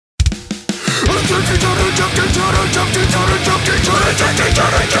Shut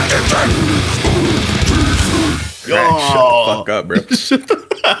the fuck up, bro.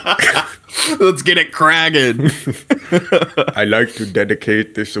 Let's get it cracking. I like to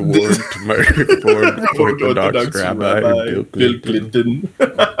dedicate this award to my Orthodox Rabbi Bill Clinton.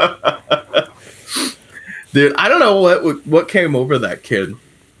 Dude, I don't know what came over that kid.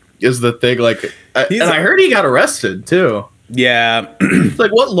 Is the thing like? I heard he got arrested too. Yeah, It's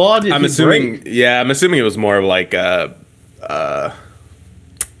like what law did I'm he assuming. break? Yeah, I'm assuming it was more of like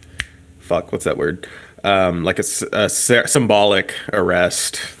fuck, what's that word? Like a symbolic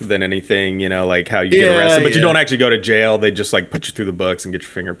arrest than anything, you know, like how you get arrested, but you don't actually go to jail. They just like put you through the books and get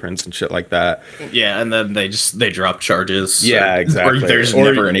your fingerprints and shit like that. Yeah, and then they drop charges. Yeah, exactly. Or there's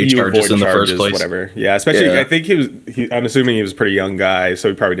never any you charges avoid in the first charges, place. whatever. Yeah, especially Yeah. I think I'm assuming he was a pretty young guy, so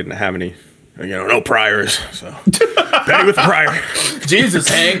he probably didn't have any, you know, no priors. So Betty with the prior. Jesus,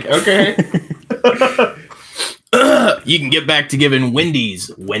 Hank. Okay. You can get back to giving Wendy's.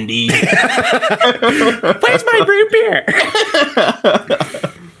 Wendy. Where's my root beer?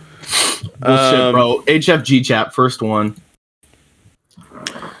 Bullshit, bro. HFG chat, first one.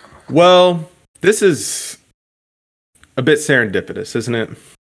 Well, this is a bit serendipitous, isn't it?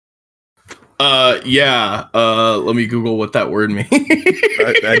 Yeah. Let me Google what that word means.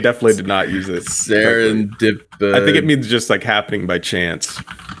 I definitely did not use it. Serendipitous. I think it means just like happening by chance.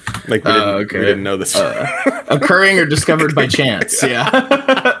 Like we didn't know this. Occurring or discovered by chance.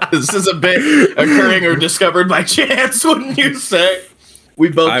 Yeah. This is a bit occurring or discovered by chance, wouldn't you say? We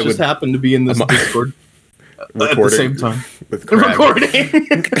both happened to be in this Discord at the same time. With recording.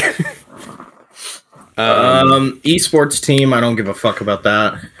 Esports team, I don't give a fuck about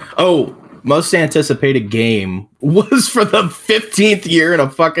that. Oh, most anticipated game was for the 15th year in a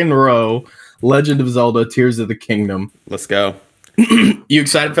fucking row. Legend of Zelda: Tears of the Kingdom. Let's go. You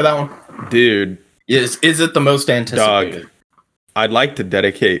excited for that one? Dude. Is it the most anticipated? Dog, I'd like to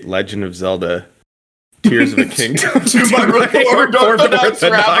dedicate Legend of Zelda Tears of the Kingdom to my Reformed Orthodox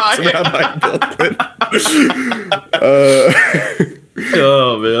Rabbi Bill Clinton.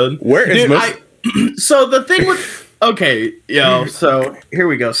 Oh, man. Where is so the thing with... Okay, so here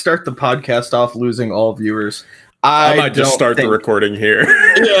we go. Start the podcast off losing all viewers. I might just start the recording here.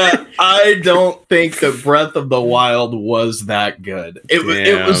 Yeah, I don't think that Breath of the Wild was that good.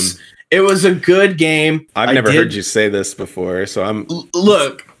 It was a good game. I've never heard you say this before, so I'm...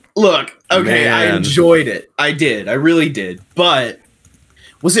 Look. Okay, Man. I enjoyed it. I did. I really did. But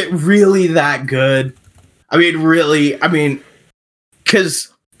was it really that good? I mean,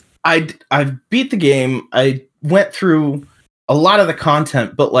 because I beat the game. I went through a lot of the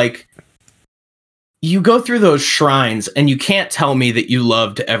content, but like, you go through those shrines and you can't tell me that you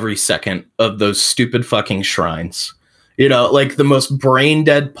loved every second of those stupid fucking shrines. You know, like the most brain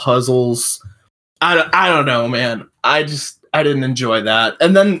dead puzzles. I don't know, man. I didn't enjoy that.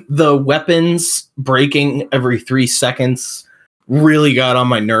 And then the weapons breaking every 3 seconds really got on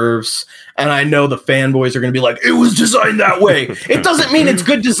my nerves. And I know the fanboys are going to be like, it was designed that way. It doesn't mean it's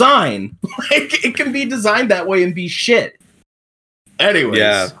good design. Like, it can be designed that way and be shit. Anyways.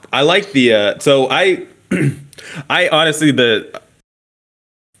 Yeah, I like the so I honestly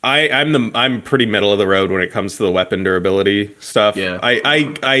I'm pretty middle of the road when it comes to the weapon durability stuff. Yeah.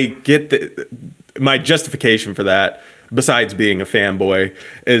 I get my justification for that, besides being a fanboy,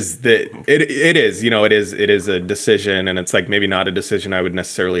 is that it is, you know, it is a decision, and it's like maybe not a decision I would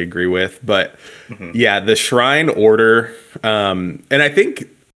necessarily agree with, but yeah, the shrine order, and I think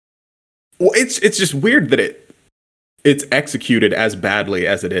it's just weird that it's executed as badly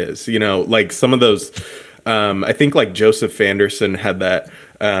as it is, you know, like some of those, I think like Joseph Fanderson had that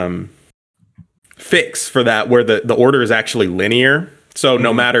fix for that, where the order is actually linear. So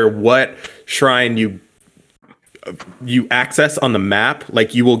no matter what shrine you access on the map,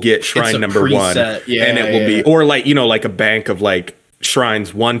 like you will get shrine number preset. 1, and it will be, or like, you know, like a bank of like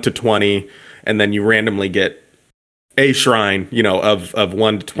shrines 1 to 20, and then you randomly get a shrine, you know, of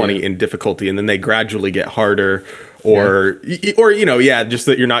 1 to 20 in difficulty, and then they gradually get harder, or you know, just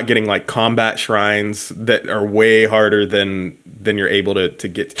that you're not getting like combat shrines that are way harder than you're able to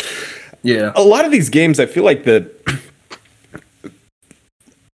get. Yeah, a lot of these games, I feel like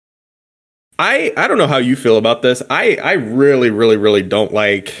I don't know how you feel about this. I really, really, really don't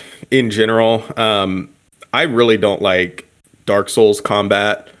like, in general, I really don't like Dark Souls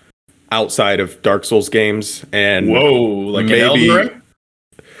combat outside of Dark Souls games. And like maybe, an Elden Ring?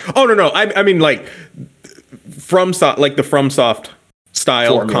 Oh no, I mean like like the FromSoft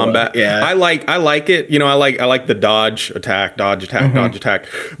style formula. Combat. Yeah, I like it. You know, I like the dodge attack.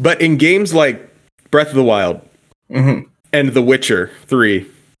 But in games like Breath of the Wild and The Witcher 3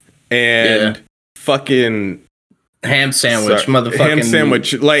 and fucking ham sandwich, sorry, motherfucking ham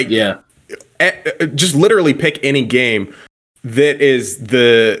sandwich. Like, Yeah. just literally pick any game that is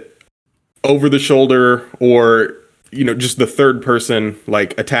the over the shoulder or just the third person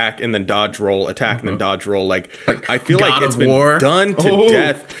like attack and then dodge roll, attack and then dodge roll. Like I feel God like it's of been War? done to Oh.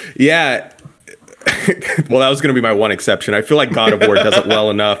 death. Yeah. Well, that was going to be my one exception. I feel like God of War does it well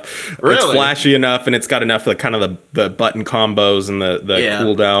enough. It's Really? flashy enough, and it's got enough of kind of the button combos and the Yeah.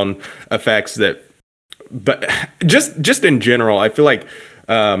 cooldown effects that. But just in general, I feel like.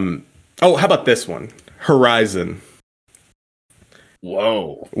 Oh, how about this one? Horizon.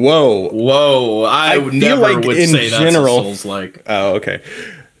 Whoa. Whoa. I feel never like would in say general- that's a Souls-like. Oh, okay.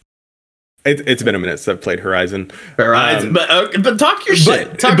 It's been a minute since I've played Horizon. Horizon. But talk your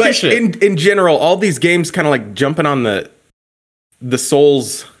shit. Talk your shit. In general, all these games kind of like jumping on the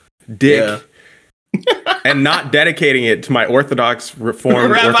Souls dick. Yeah. And not dedicating it to my Orthodox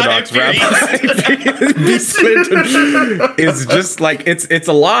Reformed Orthodox rabbi Beast Clinton is just like it's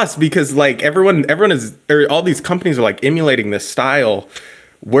a loss because like everyone is or all these companies are like emulating this style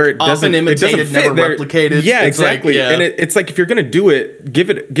where it doesn't Often imitated, it doesn't fit never replicated. Yeah, It's like, exactly. yeah. And it's like if you're gonna do it, give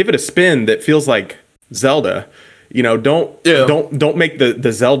it a spin that feels like Zelda. Don't make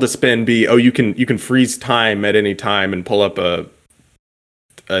the Zelda spin be you can freeze time at any time and pull up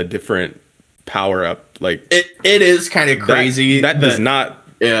a different power up. Like it is kind of crazy. That does not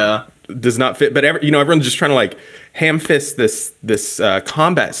fit. But everyone's just trying to like ham fist this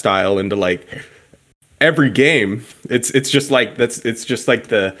combat style into like every game. It's just like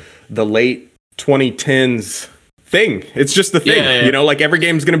the late 2010s thing. It's just the thing. Yeah. Like every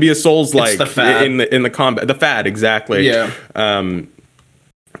game's gonna be a Souls like the fad. in the combat. The fad, exactly. Yeah.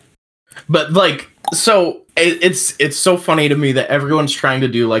 But like, so it's so funny to me that everyone's trying to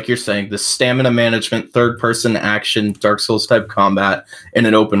do, like you're saying, the stamina management, third person action, Dark Souls type combat in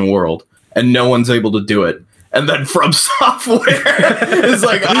an open world, and no one's able to do it. And then From Software is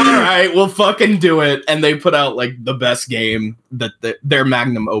like, all right, we'll fucking do it. And they put out like the best game that their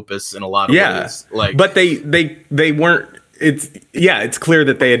magnum opus in a lot of ways. Like, but they weren't. It's clear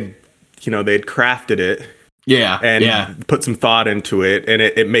that they had crafted it. Yeah, and put some thought into it, and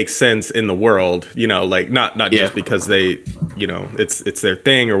it makes sense in the world, like not just because they, it's their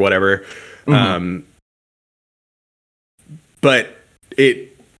thing or whatever. Mm-hmm. But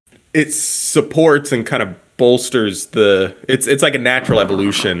it supports and kind of bolsters it's like a natural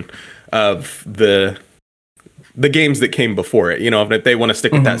evolution of the games that came before it. If they want to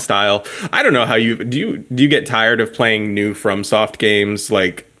stick with that style. I don't know how do you get tired of playing new FromSoft games?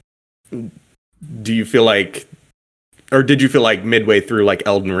 Like, do you feel like, or did you feel like midway through like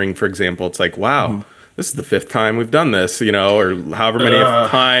Elden Ring, for example, it's like, wow, this is the 5th time we've done this, or however many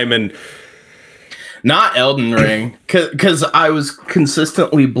time, and not Elden Ring, because I was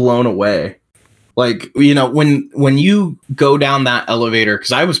consistently blown away. Like, when you go down that elevator,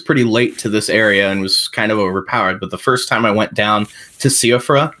 because I was pretty late to this area and was kind of overpowered, but the first time I went down to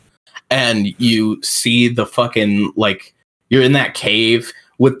Siofra and you see the fucking, like, you're in that cave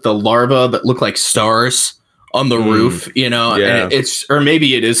with the larvae that look like stars on the roof, and it's, or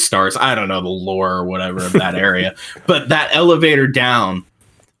maybe it is stars. I don't know the lore or whatever of that area, but that elevator down,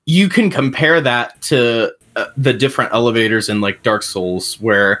 you can compare that to the different elevators in like Dark Souls,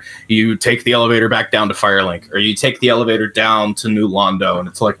 where you take the elevator back down to Firelink, or you take the elevator down to New Londo, and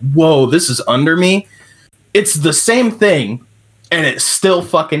it's like, whoa, this is under me. It's the same thing, and it still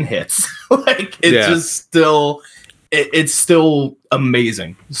fucking hits. Like, it's just still, it's still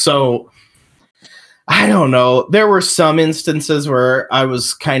amazing. So I don't know. There were some instances where I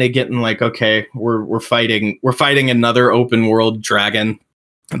was kind of getting like, okay, we're fighting another open world dragon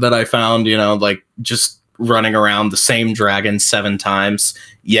that I found, like just running around the same dragon 7 times.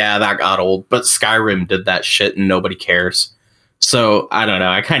 Yeah, that got old, but Skyrim did that shit and nobody cares. So I don't know.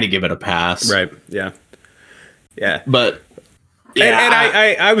 I kind of give it a pass. Right. Yeah. But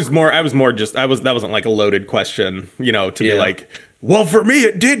yeah, I was more just that wasn't like a loaded question, to be like, well, for me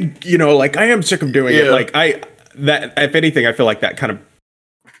it did, like I am sick of doing it. Like that if anything, I feel like that kind of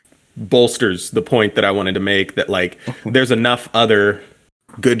bolsters the point that I wanted to make, that like there's enough other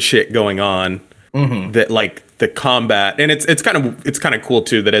good shit going on that like the combat, and it's kind of cool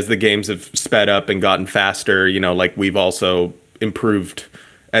too that as the games have sped up and gotten faster, like we've also improved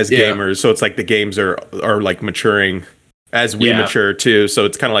as gamers. So it's like the games are like maturing as we mature too. So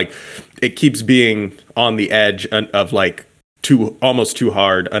it's kind of like it keeps being on the edge of like almost too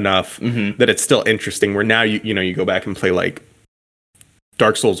hard enough that it's still interesting. Where now you go back and play like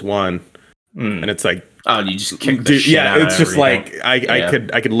Dark Souls 1 and it's like, oh, you just kick the shit out of it's just everything.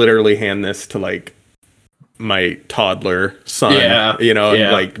 like I could literally hand this to like my toddler son, Yeah, and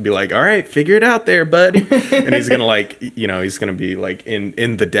yeah. like be like, all right, figure it out there, buddy. And he's gonna like, he's gonna be like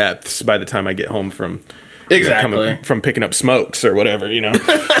in the depths by the time I get home from Exactly. coming from picking up smokes or whatever, Eric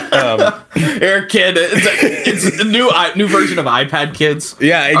Kid, it's a new version of iPad Kids.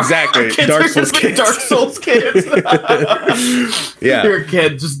 Yeah, exactly. Kids Dark are Souls the kids. Dark Souls Kids. Yeah. Eric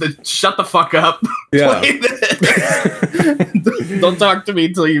Kid, just shut the fuck up. Yeah. Play this. Don't talk to me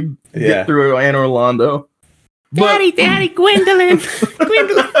until you Yeah. get through Anne Orlando. Daddy, Gwendolyn.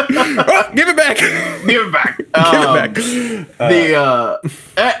 Oh, give it back. Give it back. Give it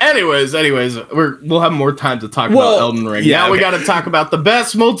back. Anyways, we'll have more time to talk Well, about Elden Ring. yeah, Now we okay. got to talk about the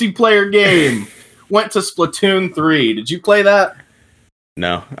best multiplayer game. Went to Splatoon 3. Did you play that?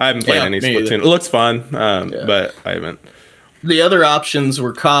 No, I haven't played Yeah, any me Splatoon. either. It looks fun, but I haven't. The other options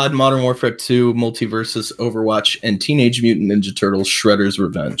were COD, Modern Warfare 2, Multiversus, Overwatch, and Teenage Mutant Ninja Turtles: Shredder's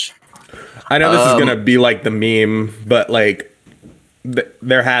Revenge. I know this is gonna be like the meme, but like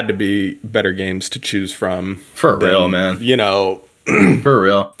there had to be better games to choose from. For real, man. For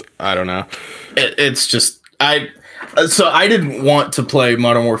real. I don't know. It's just so I didn't want to play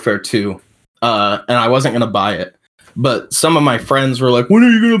Modern Warfare 2, and I wasn't gonna buy it. But some of my friends were like, "When are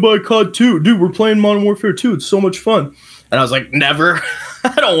you gonna buy COD 2? Dude, we're playing Modern Warfare 2. It's so much fun." And I was like, "Never.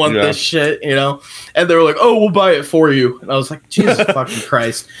 I don't want Yeah. this shit," And they were like, "Oh, we'll buy it for you." And I was like, "Jesus fucking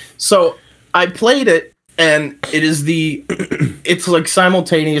Christ!" So I played it, and it's like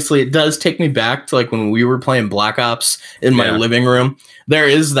simultaneously, it does take me back to like when we were playing Black Ops in my Yeah. living room. There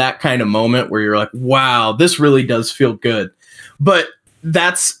is that kind of moment where you're like, wow, this really does feel good. But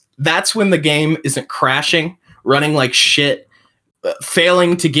that's when the game isn't crashing, running like shit,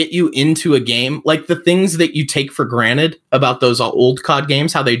 failing to get you into a game. Like the things that you take for granted about those old COD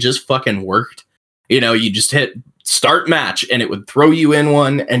games, how they just fucking worked. You just hit start match and it would throw you in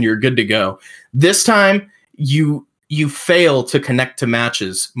one and you're good to go. This time you fail to connect to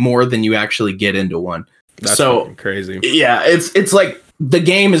matches more than you actually get into one. That's so fucking crazy. yeah, it's like the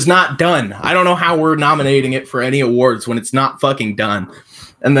game is not done. I don't know how we're nominating it for any awards when it's not fucking done.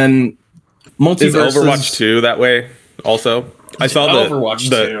 And then Is Multiversus, Overwatch 2 that way? Also, I saw Overwatch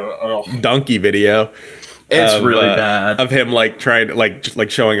the 2. Oh, donkey video. it's of, really bad. Of him like trying to like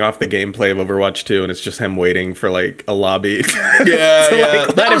showing off the gameplay of Overwatch 2, and it's just him waiting for like a lobby. Yeah, to, yeah.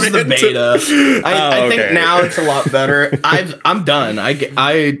 like, That let was him the into- beta. I think okay. now it's a lot better. I'm done.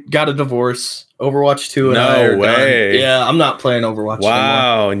 I got a divorce. Overwatch 2 and No I are way. done. Yeah, I'm not playing Overwatch anymore.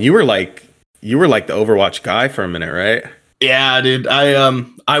 Wow, and you were like the Overwatch guy for a minute, right? Yeah, dude.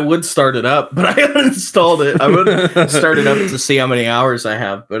 I would start it up, but I uninstalled it. I would start it up to see how many hours I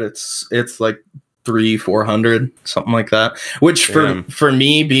have, but it's like 300-400, something like that. Which Damn. for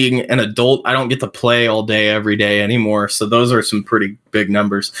me being an adult, I don't get to play all day every day anymore. So those are some pretty big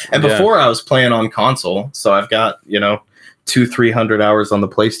numbers. And Yeah. before I was playing on console, so I've got 200-300 hours on the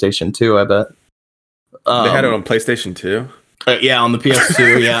PlayStation 2. I bet. They had it on PlayStation 2. Yeah, on the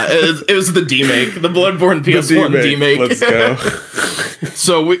PS2. Yeah, it was the demake, the Bloodborne PS1 demake. Let's go.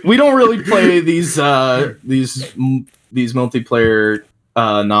 So we don't really play these multiplayer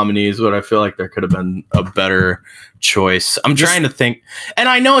nominees, but I feel like there could have been a better choice. I'm trying to think, and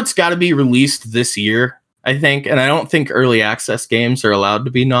I know it's got to be released this year, I think, and I don't think early access games are allowed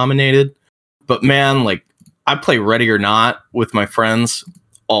to be nominated. But man, like I play Ready or Not with my friends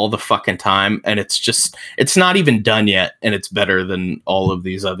all the fucking time, and it's not even done yet, and it's better than all of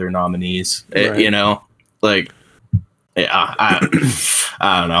these other nominees. Right. Like yeah, I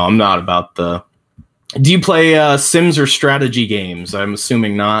don't know. I'm not about the. Do you play Sims or strategy games? I'm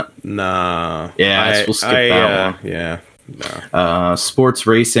assuming not. Nah. Yeah, we'll skip that one. Yeah. No. Sports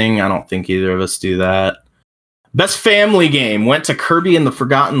racing. I don't think either of us do that. Best family game went to Kirby and the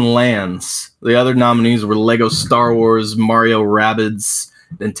Forgotten Lands. The other nominees were Lego Star Wars, Mario Rabbids,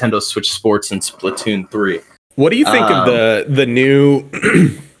 Nintendo Switch Sports, and Splatoon 3. What do you think of the new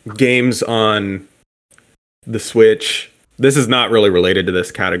games on the Switch? This is not really related to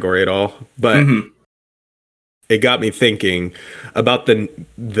this category at all, but Mhm. it got me thinking about the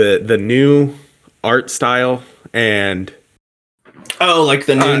new art style and Oh, like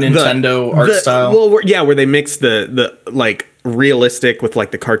the new Nintendo art style. Well, where they mix the like realistic with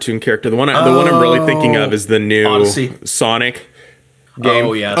like the cartoon character. The one I'm really thinking of is the new Odyssey. Sonic game.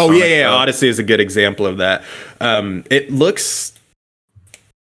 Oh, yeah, Oh Sonic, yeah. oh. Odyssey is a good example of that. It looks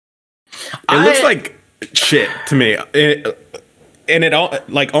like shit to me. And it all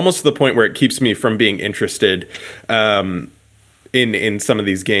like almost to the point where it keeps me from being interested in some of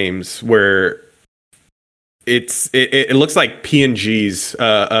these games where it looks like PNGs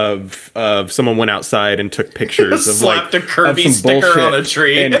of someone went outside and took pictures of Slapped like a Kirby of some sticker bullshit. on a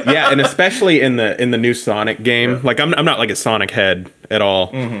tree. And and especially in the new Sonic game. Like I'm not like a Sonic head at all.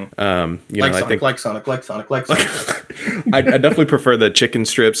 You know, Like I Sonic, think like Sonic, like Sonic, like Sonic. I definitely prefer the chicken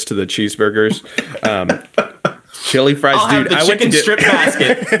strips to the cheeseburgers. Chili fries, I'll have dude. the I went to chicken get strip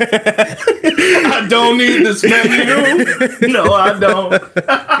basket. I don't need this menu. No, I don't.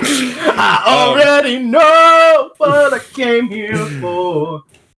 I already know what I came here for.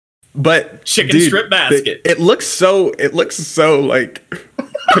 but Chicken dude, strip basket. It looks so like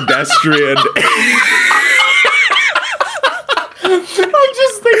pedestrian. I'm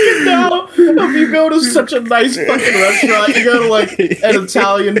just thinking now, if you go to such a nice fucking restaurant, you go to like an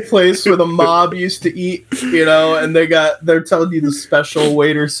Italian place where the mob used to eat, you know, and they're telling you the special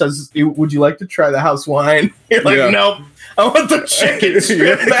waiter says, "Would you like to try the house wine?" You're like, Yeah. "Nope, I want the chicken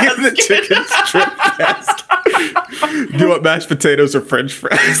strip basket." The chicken strip basket. Do you want mashed potatoes or French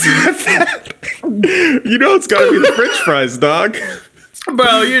fries? You know it's gotta be the French fries, dog.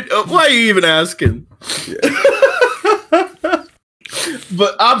 Bro, why are you even asking?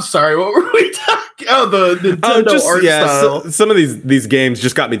 But I'm sorry, what were we talking? Oh, the Nintendo art style. some of these games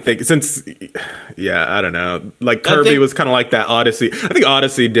just got me thinking. Since, I don't know. Like Kirby was kind of like that. Odyssey, I think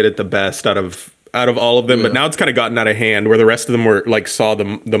Odyssey did it the best out of all of them. But now it's kind of gotten out of hand. Where the rest of them were like saw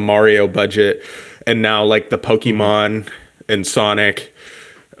the Mario budget, and now like the Pokemon and Sonic,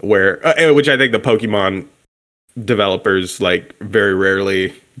 where which I think the Pokemon developers like very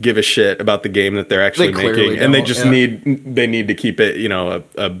rarely give a shit about the game that they're actually making, and they just need to keep it, you know,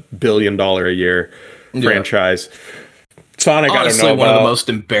 a $1 billion a year franchise. Sonic, honestly, I don't know, one of the most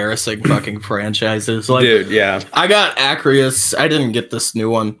embarrassing fucking franchises. Like, dude, yeah. I got Acreus. I didn't get this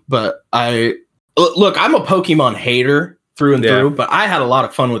new one, but look. I'm a Pokemon hater through and through, but I had a lot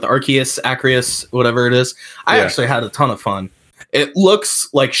of fun with Arceus, Acreus, whatever it is. I actually had a ton of fun. It looks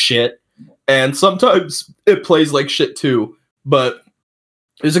like shit, and sometimes it plays like shit too, but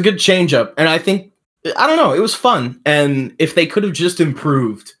it was a good change up. And I think, I don't know, it was fun. And if they could have just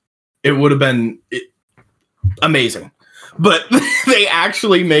improved, it would have been amazing. But they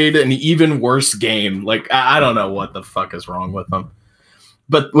actually made an even worse game. Like, I don't know what the fuck is wrong with them.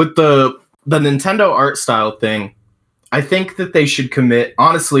 But with the Nintendo art style thing, I think that they should commit.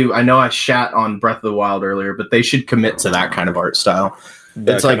 Honestly, I know I shat on Breath of the Wild earlier, but they should commit to that kind of art style.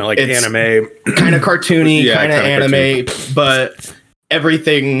 It's like it's anime, kind of cartoony, kind of anime, cartoon. but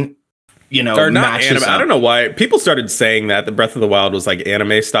everything, you know, or not matches anime. up. I don't know why people started saying that the Breath of the Wild was like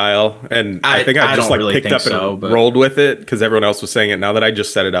anime style, and I think I just don't like really picked think up so, and but rolled with it because everyone else was saying it. Now that I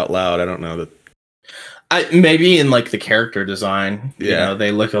just said it out loud, I don't know that. Maybe in like the character design, you know,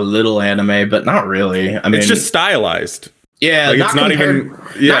 they look a little anime, but not really. I mean, it's just stylized. Yeah, like, it's not even.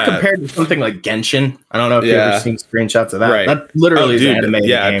 Yeah, not compared to something like Genshin. I don't know if you've ever seen screenshots of that. Right. That literally is an anime.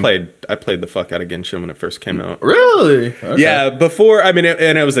 Yeah, game. I played the fuck out of Genshin when it first came out. Really? Okay. Yeah, before. I mean,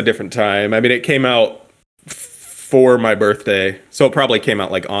 and it was a different time. I mean, it came out for my birthday, so it probably came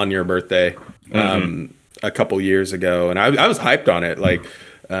out like on your birthday, a couple years ago, and I was hyped on it. Like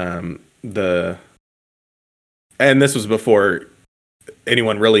and this was before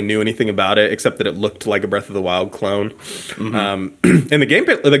anyone really knew anything about it, except that it looked like a Breath of the Wild clone. And the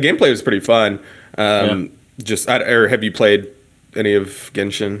gameplay was pretty fun. Or have you played any of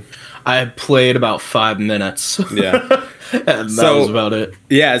Genshin? I played about 5 minutes. Yeah. And that was about it.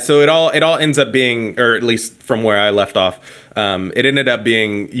 Yeah, so it all ends up being, or at least from where I left off, it ended up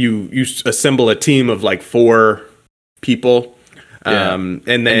being you assemble a team of like 4 people, and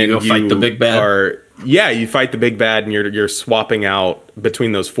then you go fight the big bad. You fight the big bad, and you're swapping out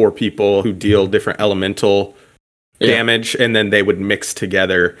between those 4 people who deal different elemental damage, and then they would mix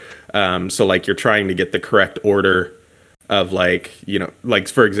together. So like you're trying to get the correct order of like, you know, like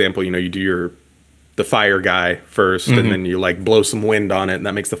for example, you know, you do the fire guy first, and then you like blow some wind on it, and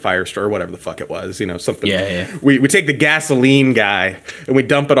that makes the fire start, or whatever the fuck it was, you know, something. Yeah. We take the gasoline guy and we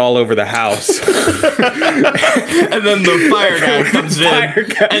dump it all over the house, and then the fire guy comes in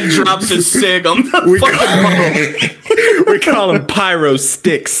and drops his cig on the we call him Pyro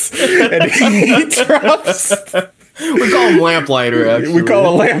Sticks, and he drops. We call him Lamplighter, actually. We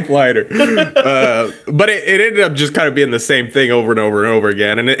call him Lamplighter. But it ended up just kind of being the same thing over and over and over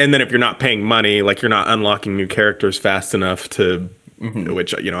again. And then if you're not paying money, like you're not unlocking new characters fast enough to,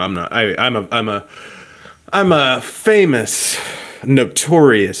 which, you know, I'm not. I'm a famous,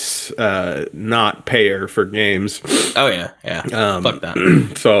 notorious not payer for games. Oh yeah. Fuck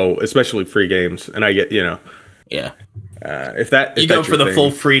that. So especially free games, and I get, you know. Yeah. If you go for the full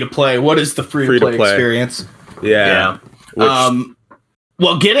free to play, what is the free to play experience? Yeah.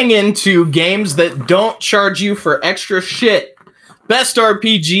 Well, getting into games that don't charge you for extra shit. Best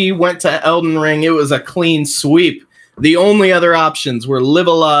RPG went to Elden Ring. It was a clean sweep. The only other options were Live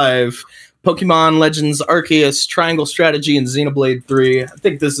Alive, Pokemon Legends Arceus, Triangle Strategy, and Xenoblade 3. I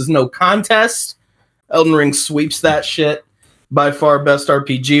think this is no contest. Elden Ring sweeps that shit. By far best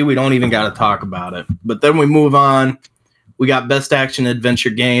RPG. We don't even got to talk about it. But then we move on. We got best action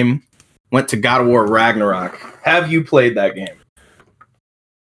adventure game. Went to God of War Ragnarok. Have you played that game?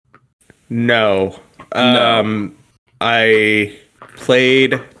 No. I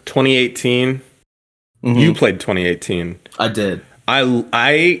played 2018. Mhm. You played 2018. I did.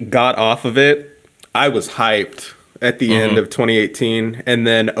 I got off of it. I was hyped at the end of 2018, and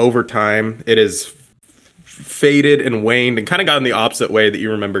then over time it has faded and waned and kind of gone the opposite way that you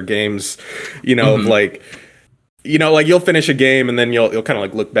remember games, of like you'll finish a game and then you'll kind of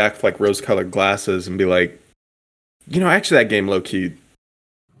like look back with like rose-colored glasses and be like, actually that game low-key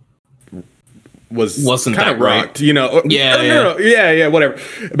wasn't kind of rocked, yeah, whatever.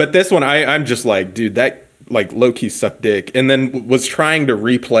 But this one, I'm just like, dude, that like low-key sucked dick, and then was trying to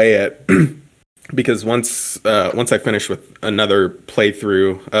replay it because once I finish with another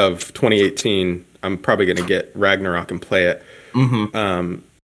playthrough of 2018, I'm probably gonna get Ragnarok and play it.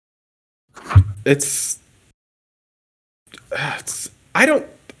 It's I don't.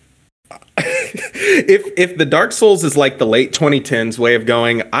 If the Dark Souls is like the late 2010s way of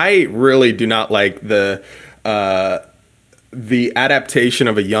going, I really do not like the adaptation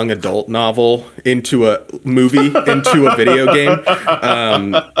of a young adult novel into a movie, into a video game.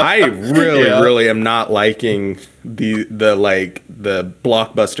 I really am not liking the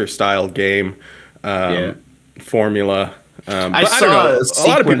blockbuster style game formula. But I don't know. A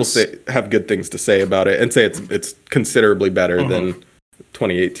lot of people have good things to say about it and say it's considerably better than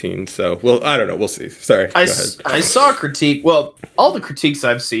 2018. So, well, I don't know. We'll see. Sorry. Go ahead. I saw a critique. Well, all the critiques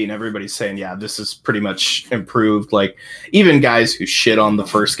I've seen, everybody's saying, yeah, this is pretty much improved. Like, even guys who shit on the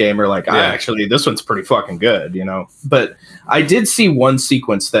first game are like, actually, this one's pretty fucking good, But I did see one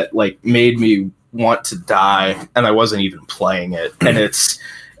sequence that, like, made me want to die, and I wasn't even playing it. And it's,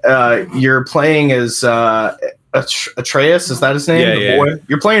 you're playing as Atreus, is that his name? Yeah, Boy?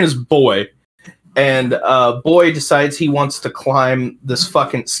 You're playing as Boy. And Boy decides he wants to climb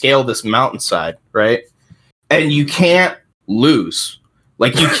scale this mountainside, right? And you can't lose.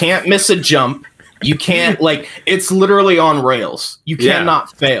 Like, you can't miss a jump. You can't, it's literally on rails. You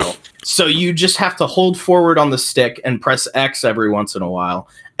cannot fail. So you just have to hold forward on the stick and press X every once in a while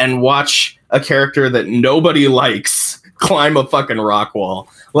and watch a character that nobody likes climb a fucking rock wall.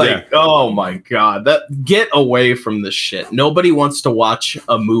 Oh my God, get away from this shit. Nobody wants to watch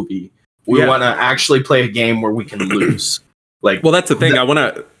a movie. We want to actually play a game where we can lose. Well, that's the thing. I want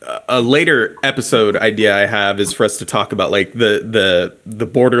to a later episode idea I have is for us to talk about like the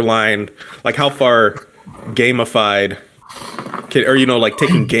borderline, like how far gamified like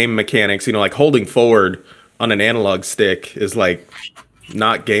taking game mechanics, like holding forward on an analog stick is like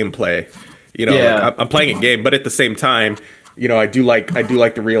not gameplay. Like, I'm playing a game, but at the same time, I do like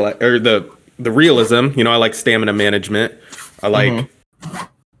the realism. I like stamina management. I like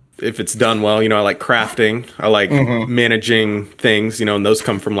if it's done well. I like crafting. I like managing things. And those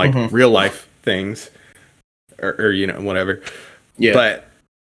come from like real life things, or whatever. Yeah. But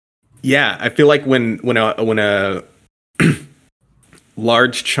yeah, I feel like when a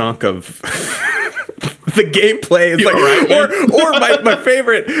large chunk of the gameplay is my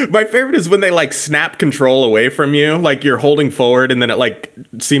favorite is when they like snap control away from you, like you're holding forward and then it like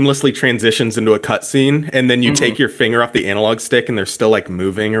seamlessly transitions into a cutscene, and then you take your finger off the analog stick and they're still like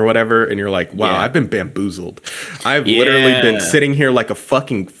moving or whatever, and you're like, wow, I've been bamboozled. I've literally been sitting here like a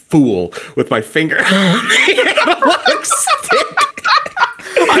fucking fool with my finger on the analog stick.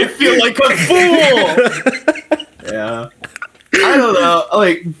 I feel like a fool. Yeah, I don't know,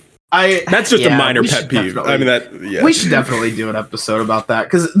 that's just a minor pet peeve. I mean, we should definitely do an episode about that,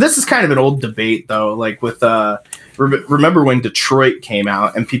 because this is kind of an old debate though. Like with remember when Detroit came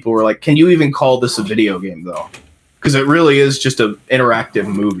out and people were like, "Can you even call this a video game though?" Because it really is just an interactive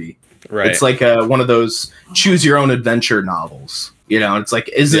movie. Right. It's like one of those choose your own adventure novels. It's like,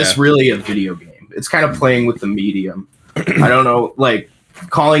 is this really a video game? It's kind of playing with the medium. I don't know. Like,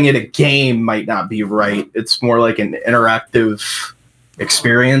 calling it a game might not be right. It's more like an interactive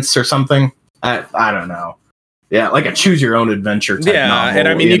experience or something. I don't know. Yeah, like a choose your own adventure type novel, and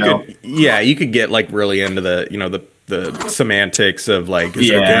I mean you could get like really into the the semantics of like, is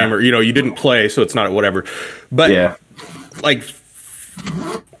it a game, or you didn't play, so it's not whatever. But like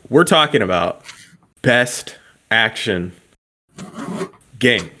we're talking about best action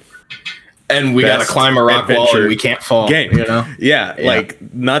game. and we gotta best climb a rock wall adventure and we can't fall. game. You know? Yeah, Yeah.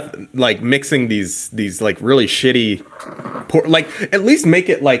 like not like mixing these like really shitty, like at least make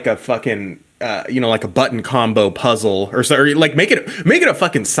it like a fucking like a button combo puzzle or sorry, like make it a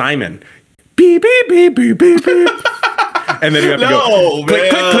fucking Simon. Beep beep beep beep beep beep. And then you have to go click,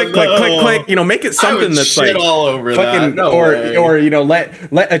 click, click, click, click. Make it something that's shit like all over fucking, that. No or way.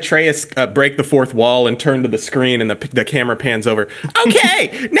 let Atreus break the fourth wall and turn to the screen, and the camera pans over.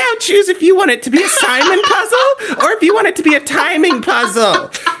 Okay, now choose if you want it to be a Simon puzzle or if you want it to be a timing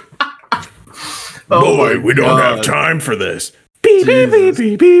puzzle. Oh my we don't have God. time for this. Beep beep beep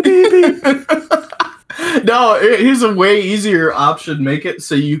beep beep beep. beep. No, here's a way easier option. Make it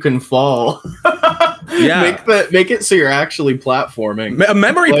so you can fall. Yeah. Make it so you're actually platforming. A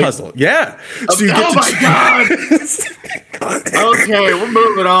memory Like- puzzle. Yeah. Oh my God. Okay, we're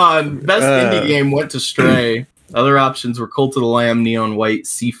moving on. Best indie game went to Stray. Other options were Cult of the Lamb, Neon White,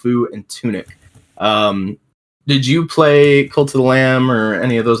 Sifu, and Tunic. Did you play Cult of the Lamb or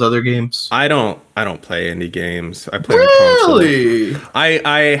any of those other games? I don't play indie games. I play on console. Really?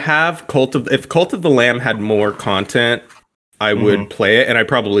 I have if Cult of the Lamb had more content, I would play it, and I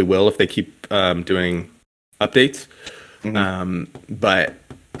probably will if they keep doing updates. But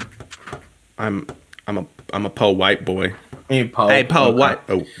I'm a Poe White boy. Hey, Paul. Hey, Poe White.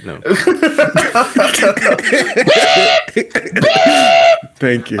 Oh no.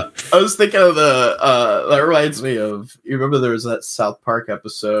 Thank you. I was thinking of that reminds me of, you remember there was that South Park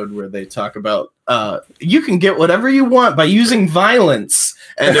episode where they talk about you can get whatever you want by using violence,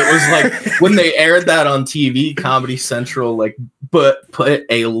 and it was like when they aired that on TV, Comedy Central but put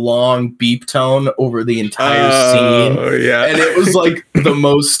a long beep tone over the entire scene. Oh yeah. And it was like the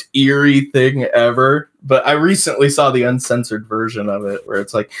most eerie thing ever. But I recently saw the uncensored version of it where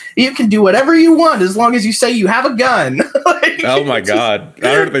it's like, you can do whatever you want as long as you say you have a gun. Oh my God.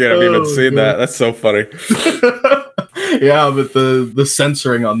 I don't think I've even seen that. That's so funny. Yeah, but the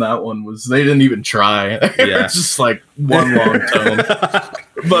censoring on that one was, they didn't even try. Yeah. It's just like one long tone.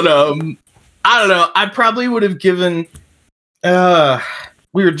 But I don't know. I probably would have given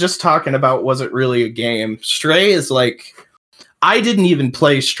we were just talking about, was it really a game? Stray is like, I didn't even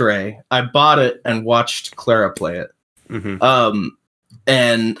play Stray. I bought it and watched Clara play it.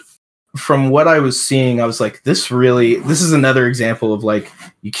 And from what I was seeing, I was like, this is another example of like,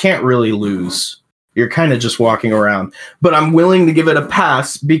 you can't really lose. You're kind of just walking around. But I'm willing to give it a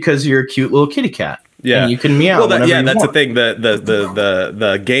pass because you're a cute little kitty cat. Yeah, and you can meow. Well, that's the thing.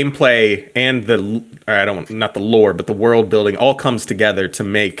 The gameplay and not the lore, but the world building all comes together to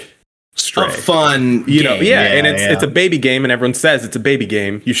make Stray a fun. And it's a baby game, and everyone says it's a baby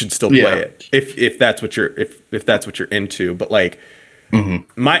game. You should still play it if that's what you're into. But like,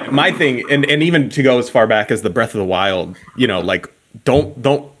 my thing, and even to go as far back as the Breath of the Wild, like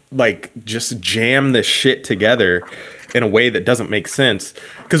don't like just jam this shit together in a way that doesn't make sense,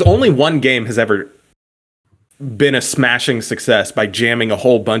 because only one game has ever been a smashing success by jamming a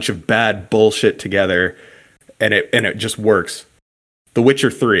whole bunch of bad bullshit together, and it just works. The Witcher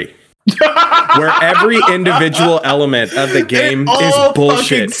 3. Where every individual element of the game is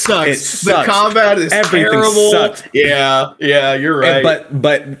bullshit. Sucks. It sucks. The combat is Everything terrible. sucks. Yeah, you're right.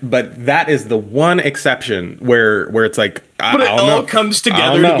 But that is the one exception where it's like, but it all comes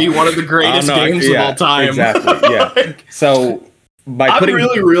together to be one of the greatest games of all time. Exactly. Yeah. So I'm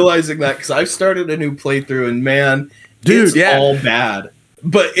really realizing that because I've started a new playthrough, and man, dude, it's all bad,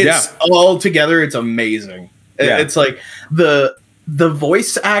 but it's all together. It's amazing. Yeah. It's like the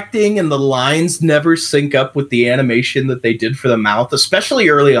voice acting and the lines never sync up with the animation that they did for the mouth, especially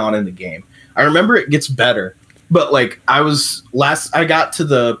early on in the game. I remember it gets better, but like I got to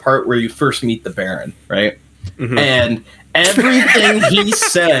the part where you first meet the Baron, right? And everything he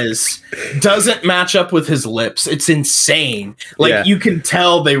says doesn't match up with his lips. It's insane. Like you can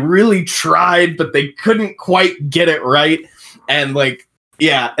tell they really tried, but they couldn't quite get it right. And like,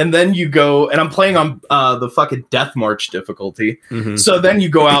 yeah, and then you go, and I'm playing on the fucking Death March difficulty. So then you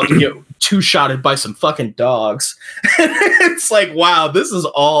go out and get two-shotted by some fucking dogs. It's like, wow, this is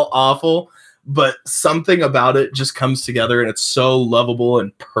all awful, but something about it just comes together, and it's so lovable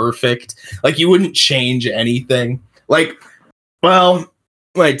and perfect. Like, you wouldn't change anything. Like, well,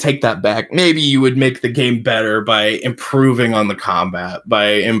 I take that back. Maybe you would make the game better by improving on the combat, by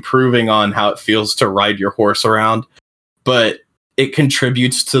improving on how it feels to ride your horse around. But it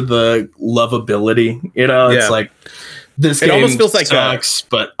contributes to the lovability, It's like this game almost feels like sucks,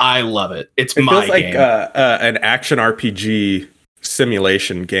 but I love it. It feels my like game. An action RPG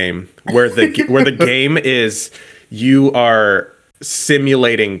simulation game where the game is you are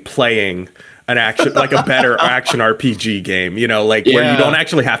simulating playing an action, like a better action RPG game, you know, like where you don't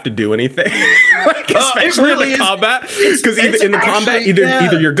actually have to do anything, like, especially really in the combat, because it's in the combat, actually-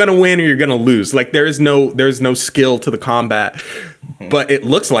 either you're gonna win or you're gonna lose. Like there's no skill to the combat, but it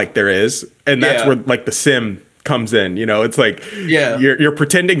looks like there is, and that's where like the sim comes in. You know, it's like you're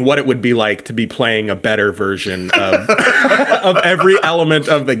pretending what it would be like to be playing a better version of of every element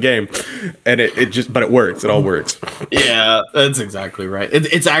of the game, and but it works. It all works. Yeah, that's exactly right.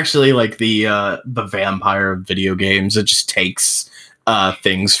 It's actually like the vampire of video games. It just takes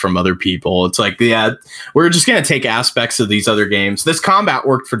things from other people. It's like, we're just gonna take aspects of these other games. This combat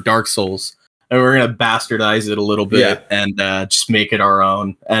worked for Dark Souls, and we're gonna bastardize it a little bit and just make it our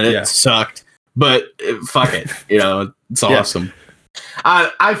own. And it sucked, but fuck it, you know, it's awesome.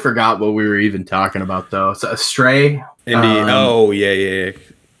 I forgot what we were even talking about though. So Stray. Yeah.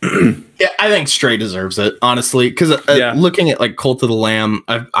 Yeah, I think Stray deserves it, honestly, because looking at like Cult of the Lamb,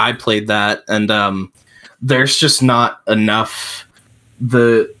 I played that, and there's just not enough.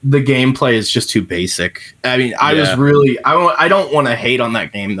 The gameplay is just too basic. I mean, I don't want to hate on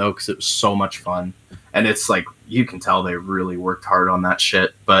that game though, because it was so much fun, and it's like you can tell they really worked hard on that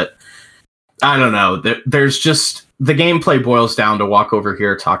shit. But I don't know. There's just the gameplay boils down to walk over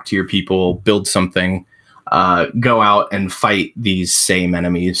here, talk to your people, build something. Go out and fight these same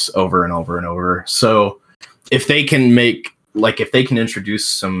enemies over and over and over. So if they can introduce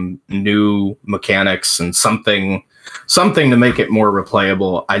some new mechanics and something to make it more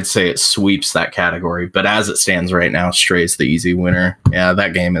replayable, I'd say it sweeps that category. But as it stands right now, Stray's the easy winner. Yeah,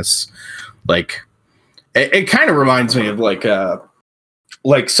 that game is like, it kind of reminds me of like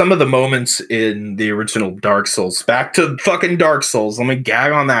some of the moments in the original Dark Souls. Back to fucking Dark Souls. Let me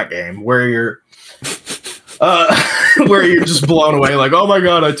gag on that game where you're just blown away, like, oh my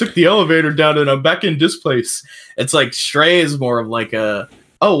god, I took the elevator down and I'm back in this place. It's like Stray is more of like oh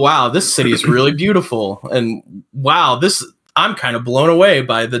wow, this city is really beautiful, and wow, I'm kind of blown away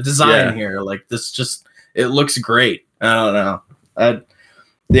by the design here. Like it looks great. I don't know.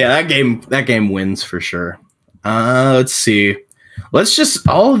 That game wins for sure. Let's see.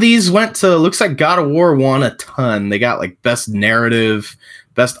 All of these went to, looks like God of War won a ton. They got like best narrative,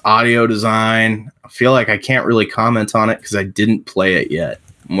 best audio design. I feel like I can't really comment on it because I didn't play it yet.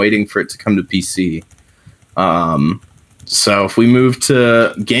 I'm waiting for it to come to PC. So if we move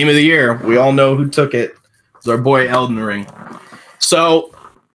to Game of the Year, we all know who took it. It's our boy Elden Ring. So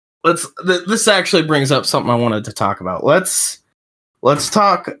this actually brings up something I wanted to talk about. Let's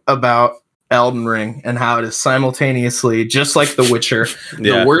talk about Elden Ring and how it is simultaneously, just like The Witcher,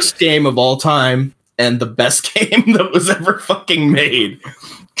 the worst game of all time and the best game that was ever fucking made.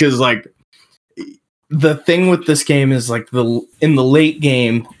 Because like the thing with this game is like in the late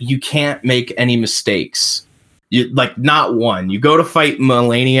game, you can't make any mistakes. You like not one. You go to fight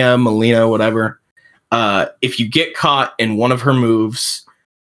Melina, whatever. If you get caught in one of her moves,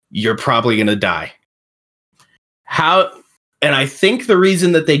 you're probably gonna die. And I think the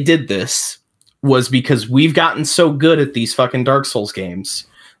reason that they did this was because we've gotten so good at these fucking Dark Souls games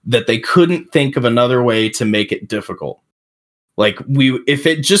that they couldn't think of another way to make it difficult. Like if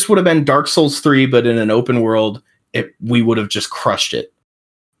it just would have been Dark Souls 3, but in an open world, we would have just crushed it.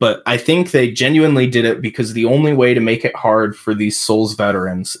 But I think they genuinely did it because the only way to make it hard for these Souls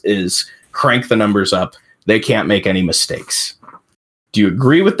veterans is crank the numbers up. They can't make any mistakes. Do you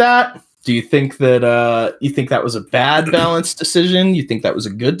agree with that? Do you think that you think that was a bad balanced decision? You think that was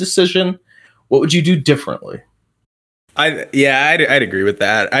a good decision? What would you do differently? I'd agree with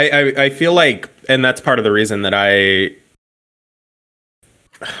that. I feel like, and that's part of the reason that I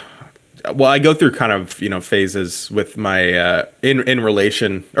go through kind of, phases with my in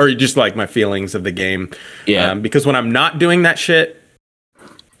relation, or just like my feelings of the game. Yeah. Because when I'm not doing that shit,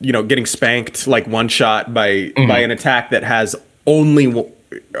 getting spanked like one shot by an attack that has only one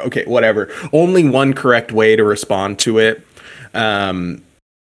correct way to respond to it.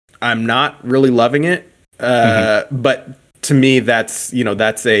 I'm not really loving it. But to me, that's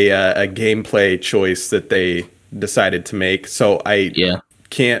a gameplay choice that they decided to make. So I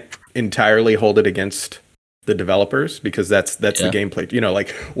can't entirely hold it against the developers because that's the gameplay. Like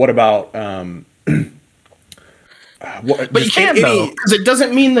what about but you can't though, because it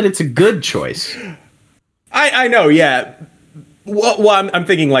doesn't mean that it's a good choice. I know, yeah. Well, I'm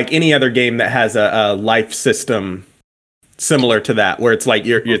thinking like any other game that has a life system similar to that, where it's like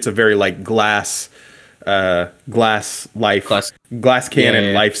it's a very like glass cannon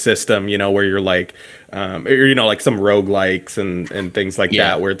life system, where you're like, like some roguelikes and things like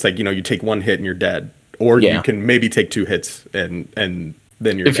that, where it's like, you take one hit and you're dead, or you can maybe take two hits and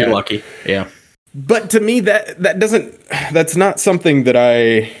then you're if dead. You're lucky. Yeah. But to me, that's not something that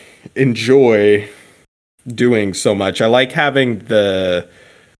I enjoy doing so much. I like having the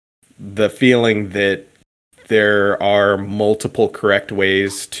feeling that there are multiple correct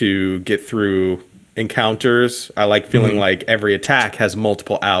ways to get through encounters. I like feeling like every attack has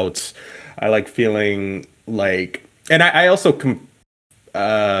multiple outs. I like feeling like, and I also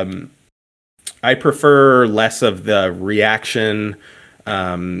I prefer less of the reaction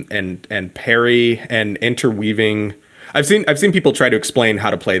and parry and interweaving. I've seen people try to explain how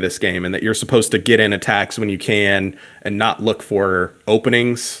to play this game, and that you're supposed to get in attacks when you can and not look for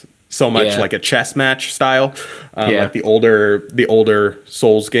openings so much, like a chess match style, like the older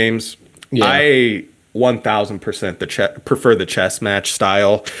Souls games. I 1000% prefer the chess match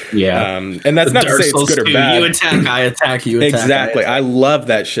style. And that's not to say it's good or bad. You attack, I attack, you attack. Exactly. I love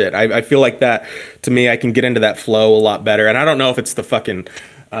that shit. I feel like that, to me, I can get into that flow a lot better. And I don't know if it's the fucking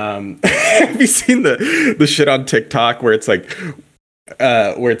have you seen the shit on TikTok where it's like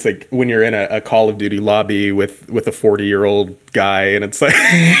when you're in a Call of Duty lobby with a 40-year-old guy, and it's like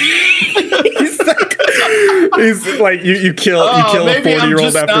he's like you kill a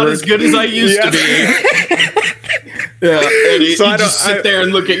 40-year-old afterwards. Not as good as I used to be. And you just sit there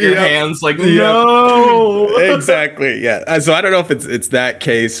and look at your hands like, no. Exactly, yeah. So I don't know if it's that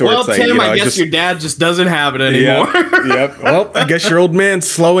case, or it's like, Tim, I guess your dad just doesn't have it anymore. Yep. Well, I guess your old man's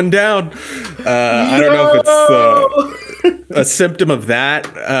slowing down. I don't know if it's a symptom of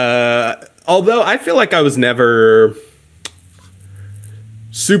that. Although I feel like I was never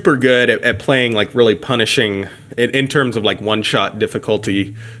super good at playing like really punishing in terms of like one-shot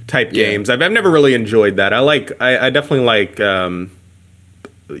difficulty type games. I've never really enjoyed that. I definitely like battle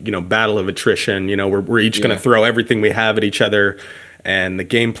of attrition. We're each going to throw everything we have at each other, and the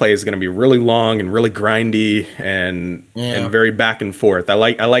gameplay is going to be really long and really grindy and very back and forth. I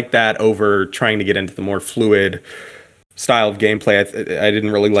like that over trying to get into the more fluid style of gameplay. I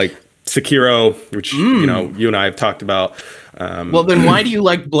didn't really like Sekiro, which you and I have talked about. Well, then why do you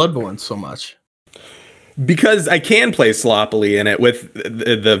like Bloodborne so much? Because I can play sloppily in it with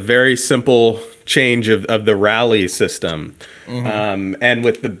the very simple change of the rally system. And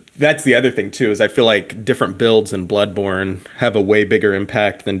that's the other thing too, is I feel like different builds in Bloodborne have a way bigger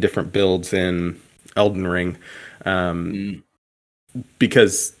impact than different builds in Elden Ring.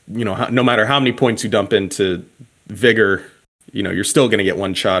 Because, no matter how many points you dump into vigor, you're still going to get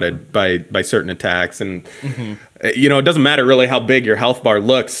one-shotted by certain attacks. And, it doesn't matter really how big your health bar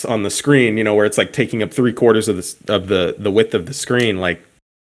looks on the screen, where it's like taking up 3/4 of the width of the screen. Like,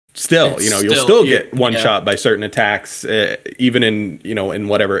 you'll still get one shot by certain attacks, even in, in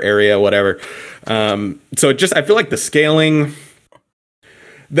whatever area, whatever. So I feel like the scaling,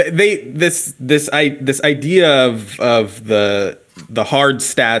 this idea of the hard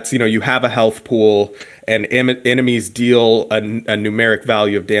stats, you have a health pool and enemies deal a numeric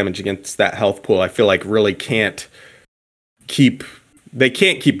value of damage against that health pool. I feel like really can't keep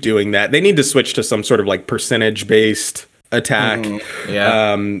doing that. They need to switch to some sort of like percentage based attack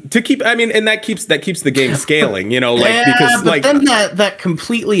to keep, and that keeps the game scaling, because then that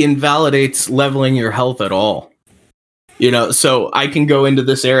completely invalidates leveling your health at all. So I can go into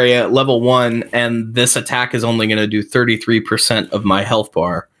this area at level 1, and this attack is only going to do 33% of my health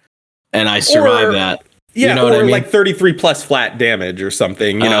bar, and I survive that. Yeah, or what I mean? Like 33 plus flat damage or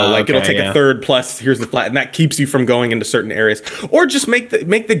something. It'll take a third plus. Here's the flat, and that keeps you from going into certain areas. Or just make the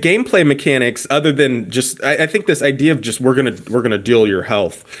gameplay mechanics other than just. I think this idea of just we're gonna deal your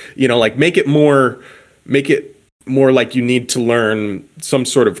health. Make it more like you need to learn some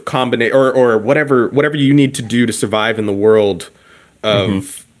sort of combination or whatever you need to do to survive in the world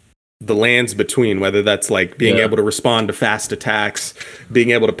of the lands between, whether that's like being able to respond to fast attacks,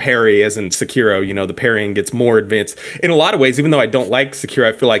 being able to parry, as in Sekiro, the parrying gets more advanced in a lot of ways. Even though I don't like Sekiro,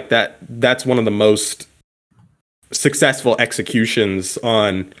 I feel like that's one of the most successful executions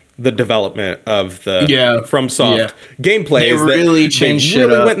on the development of the FromSoft gameplay. They really changed it. They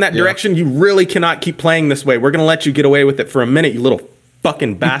really went in that direction. You really cannot keep playing this way. We're going to let you get away with it for a minute, you little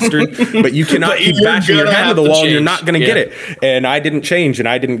fucking bastard, but you cannot keep bashing your head to the wall and you're not going to get it. And I didn't change and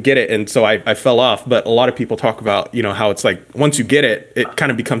I didn't get it. And so I fell off. But a lot of people talk about, how it's like, once you get it, it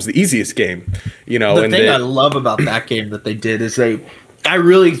kind of becomes the easiest game, The thing I love about that game that they did is I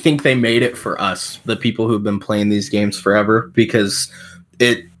really think they made it for us, the people who've been playing these games forever, because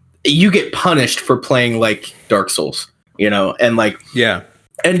you get punished for playing like Dark Souls, and like,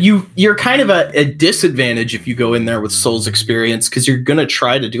 and you're kind of a disadvantage if you go in there with Souls experience, because you're going to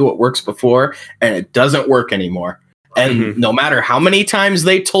try to do what works before and it doesn't work anymore. And no matter how many times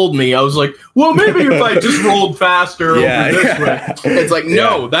they told me, I was like, well, maybe if I just rolled faster over this way. It's like,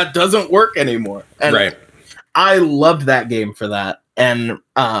 no, that doesn't work anymore. And I loved that game for that. And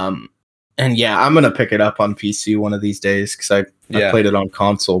yeah, I'm gonna pick it up on PC one of these days because I played it on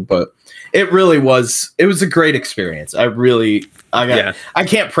console, but it was a great experience. I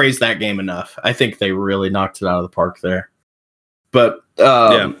can't praise that game enough. I think they really knocked it out of the park there. But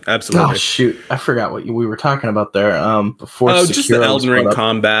yeah, absolutely. Oh shoot, I forgot what we were talking about there. Before just the Elden Ring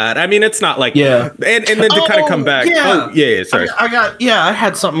combat. I mean, it's not like and then to kind of come back. Yeah. Oh yeah, sorry. I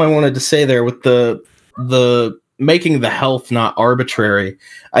had something I wanted to say there with the making the health not arbitrary.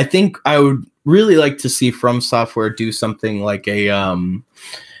 I think I would really like to see From Software do something like a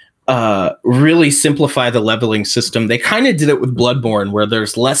really simplify the leveling system. They kind of did it with Bloodborne, where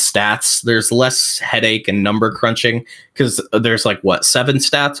there's less stats, there's less headache and number crunching, because there's 7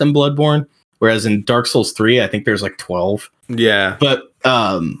 stats in Bloodborne, whereas in Dark Souls 3 I think there's 12. Yeah, but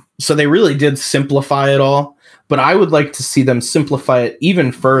so they really did simplify it all, but I would like to see them simplify it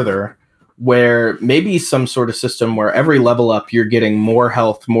even further, where maybe some sort of system where every level up you're getting more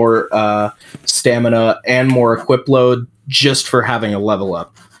health, more stamina, and more equip load just for having a level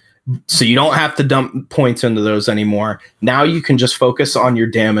up. So you don't have to dump points into those anymore. Now you can just focus on your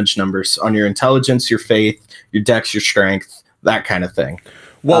damage numbers, on your intelligence, your faith, your dex, your strength, that kind of thing.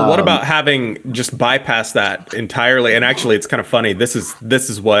 Well, what about having just bypass that entirely? And actually, it's kind of funny. This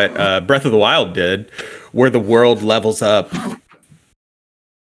is what Breath of the Wild did, where the world levels up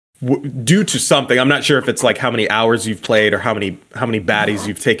due to something. I'm not sure if it's how many hours you've played or how many baddies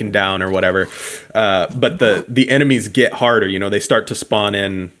you've taken down or whatever. But the enemies get harder. They start to spawn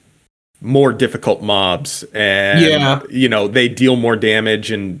in more difficult mobs, and they deal more damage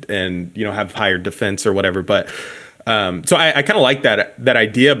and have higher defense or whatever. But so I kind of like that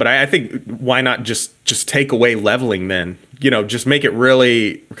idea, but I think why not just take away leveling then? Just make it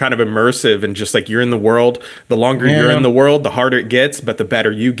really kind of immersive, and just you're in the world. The longer you're in the world, the harder it gets, but the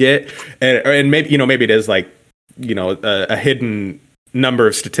better you get. And maybe maybe it is a hidden number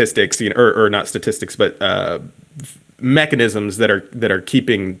of statistics, or not statistics, but mechanisms that are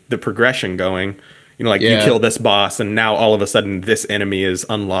keeping the progression going. You kill this boss, and now all of a sudden this enemy is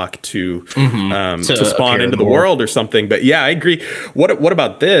unlocked to spawn into the world or something. But yeah, I agree. What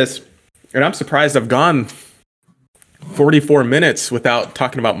about this? And I'm surprised I've gone 44 minutes without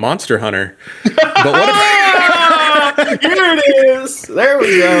talking about Monster Hunter. But what about here it is. There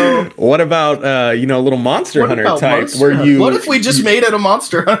we go. What about a little Monster Hunter type where you? What if we just made it a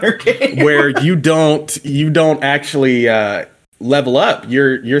Monster Hunter game where you don't actually level up?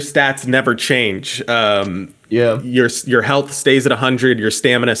 Your stats never change. Your health stays at 100. Your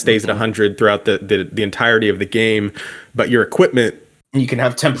stamina stays at 100 throughout the entirety of the game, but your equipment, you can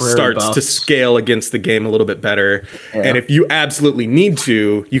have temporary starts buffs to scale against the game a little bit better. Yeah. And if you absolutely need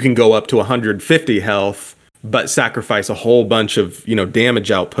to, you can go up to 150 health, but sacrifice a whole bunch of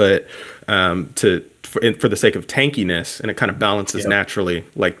damage output for the sake of tankiness, and it kind of balances naturally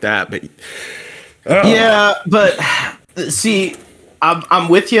like that. But but see, I'm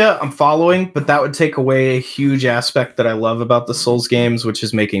with you. I'm following, but that would take away a huge aspect that I love about the Souls games, which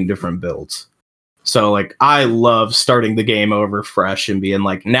is making different builds. So I love starting the game over fresh and being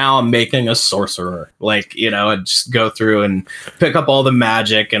now I'm making a sorcerer, and just go through and pick up all the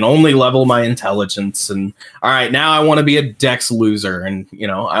magic and only level my intelligence. And all right, now I want to be a dex loser, and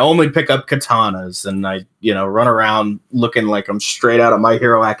I only pick up katanas, and I run around looking like I'm straight out of My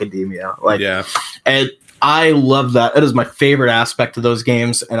Hero Academia. And I love that. That is my favorite aspect of those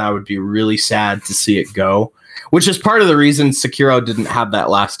games, and I would be really sad to see it go. Which is part of the reason Sekiro didn't have that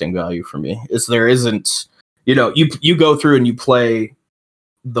lasting value for me. Is there isn't, you go through and you play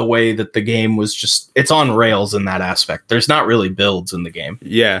the way that the game was it's on rails in that aspect. There's not really builds in the game.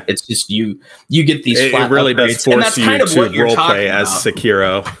 Yeah, it's just you get these. It really does force you to roleplay as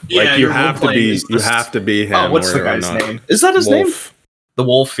Sekiro. You have to be him. Oh, what's the guy's name? Is that his name? The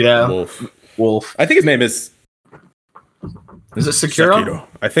Wolf. Yeah, Wolf. I think his name is. Is it Sekiro?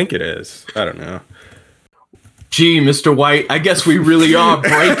 I think it is. I don't know. Gee, Mr. White, I guess we really are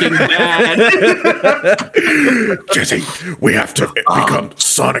Breaking Bad. Jesse, we have to become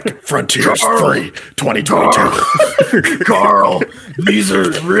Sonic Frontiers 3 2022. Carl, these are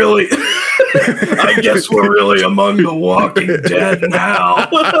really... I guess we're really among the Walking Dead now.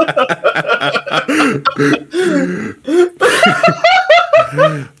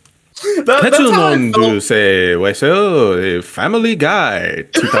 Tout le monde sait, ouais, so Family Guy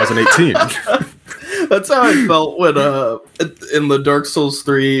 2018. That's how I felt when in the Dark Souls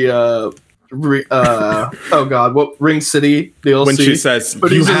 3 Ring City DLC. When she says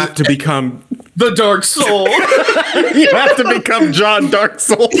you have to become the Dark Soul. You have to become John Dark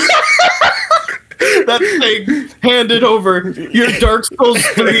Soul. That thing handed over your Dark Souls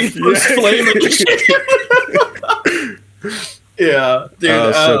 3 first flame. Yeah, dude.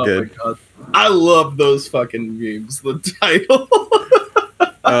 Oh, so good. My God. I love those fucking memes. The title.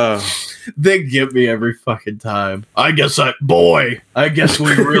 They get me every fucking time. I guess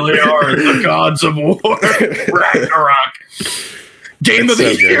we really are the gods of war. Ragnarok. Game of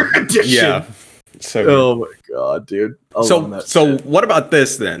the Year edition. Yeah. So good. Oh my God, dude. I love that So shit. what about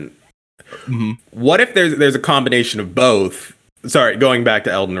this then? Mhm. What if there's a combination of both? Sorry, going back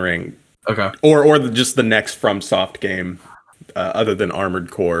to Elden Ring, Okay. or just the next FromSoft game, other than Armored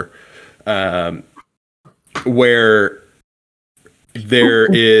Core, where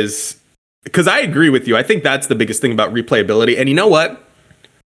there is, because I agree with you. I think that's the biggest thing about replayability. And you know what?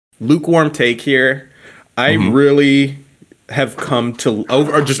 Lukewarm take here. I really have come to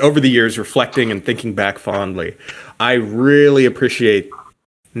over the years, reflecting and thinking back fondly. I really appreciate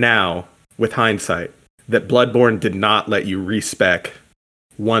now, with hindsight, that Bloodborne did not let you respec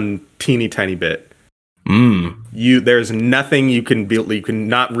one teeny tiny bit. There's nothing you can build. You can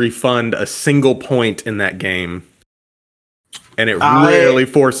not refund a single point in that game, and it really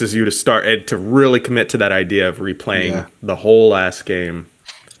forces you to start and to really commit to that idea of replaying the whole last game.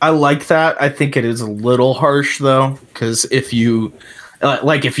 I like that. I think it is a little harsh though, because if you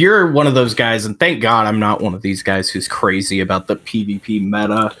if you're one of those guys, and thank God I'm not one of these guys who's crazy about the PvP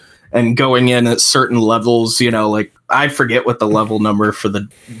meta and going in at certain levels, like I forget what the level number for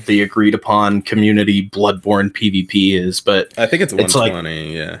the agreed upon community Bloodborne PvP is, but I think it's 120.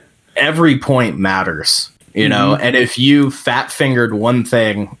 like, yeah, every point matters. And if you fat fingered one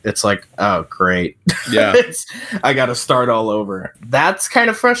thing, it's like, oh great. Yeah. I gotta start all over. That's kind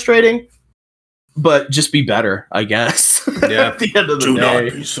of frustrating, but just be better, I guess. Yeah. At the end of the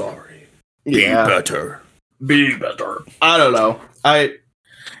day. be sorry. Yeah. Better. Be better. I don't know.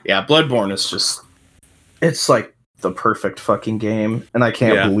 Bloodborne is just, it's like the perfect fucking game, and I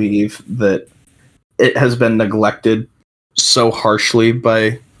can't believe that it has been neglected so harshly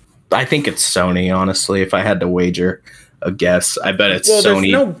by, I think it's Sony, honestly. If I had to wager a guess, I bet it's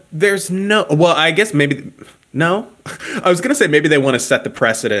Sony. There's no. Well, I guess maybe no. I was gonna say maybe they want to set the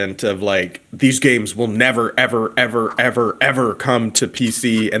precedent of like these games will never, ever, ever, ever, ever come to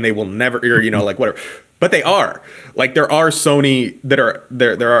PC, and they will never, or like whatever. But they are. Like there are Sony that are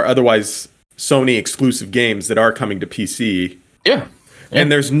there. There are otherwise Sony exclusive games that are coming to PC. Yeah. And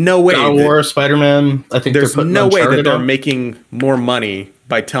there's no way God of War, Spider-Man. I think there's no way that they're on. making more money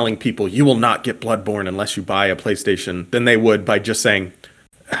by telling people you will not get Bloodborne unless you buy a PlayStation than they would by just saying,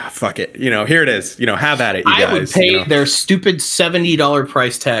 fuck it. Here it is. Have at it, you guys. I would pay their stupid $70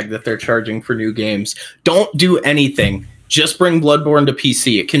 price tag that they're charging for new games. Don't do anything. Just bring Bloodborne to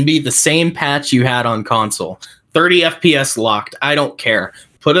PC. It can be the same patch you had on console. 30 FPS locked. I don't care.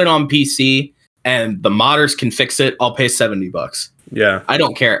 Put it on PC and the modders can fix it. I'll pay $70. Yeah. I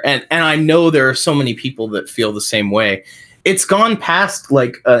don't care. And I know there are so many people that feel the same way. It's gone past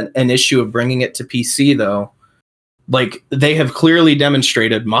like an issue of bringing it to PC though. Like they have clearly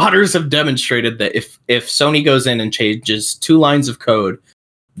demonstrated, modders have demonstrated that if Sony goes in and changes 2 lines of code,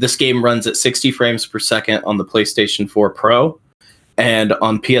 this game runs at 60 frames per second on the PlayStation 4 Pro, and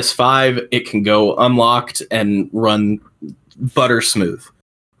on PS5 it can go unlocked and run butter smooth.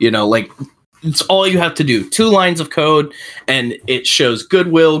 It's all you have to do. 2 lines of code, and it shows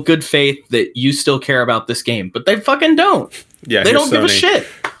goodwill, good faith that you still care about this game. But they fucking don't. Yeah, they don't give a shit.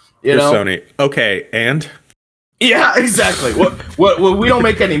 Sony. Okay, and? Yeah, exactly. What we don't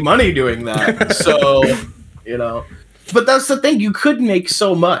make any money doing that. So, But that's the thing. You could make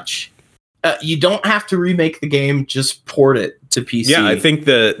so much. You don't have to remake the game. Just port it to PC. Yeah, I think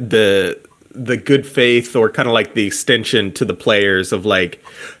the good faith, or kind of like the extension to the players of like,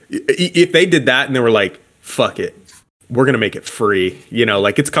 if they did that and they were like, fuck it, we're gonna make it free,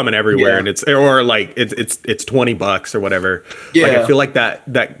 like it's coming everywhere, and it's $20 or whatever. Yeah. Like I feel like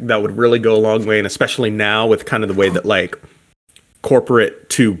that would really go a long way, and especially now with kind of the way that like corporate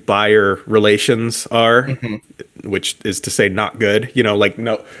to buyer relations are, which is to say not good. Like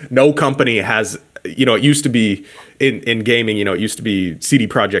no company has, it used to be in gaming, it used to be CD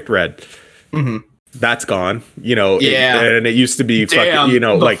Projekt Red. That's gone, and it used to be fucking,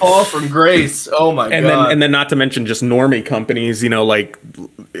 the like fall from grace. Oh my god. And then not to mention just normie companies, like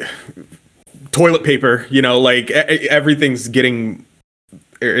toilet paper, like everything's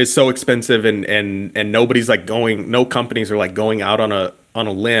is so expensive, and nobody's like no companies are like going out on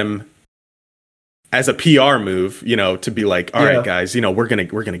a limb as a PR move, to be like, all right, guys, we're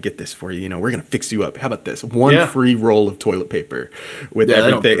gonna get this for you, we're gonna fix you up. How about this? One free roll of toilet paper with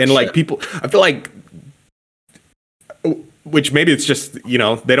everything, and like people, I feel like, which maybe it's just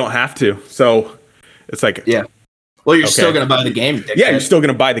they don't have to, so it's like well, you're still gonna buy the game. Yeah, you're still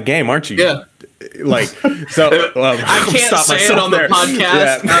gonna buy the game, aren't you? Yeah. like so. I can't say it on the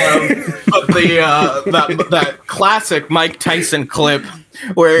podcast, but that classic Mike Tyson clip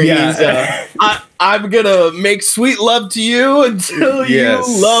where he's I'm gonna make sweet love to you until you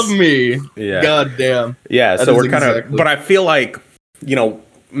love me. Yeah. God damn. Yeah. That So is we're kind of, exactly- but I feel like, you know,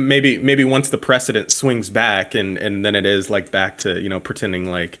 maybe once the precedent swings back and then it is like back to, you know, pretending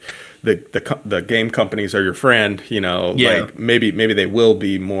like the game companies are your friend, you know, like maybe they will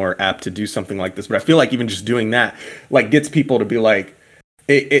be more apt to do something like this. But I feel like even just doing that like gets people to be like,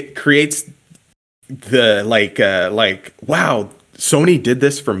 it creates the like wow, Sony did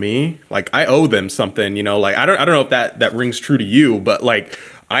this for me. Like I owe them something, you know, like I don't know if that rings true to you, but like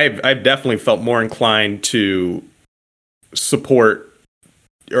I've definitely felt more inclined to support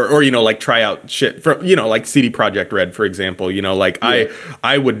or you know, like try out shit from, you know, like CD Projekt Red, for example, you know, like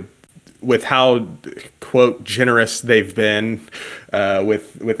I would, with how quote generous they've been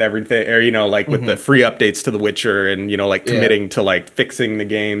with everything, or you know, like with the free updates to The Witcher, and you know, like committing to like fixing the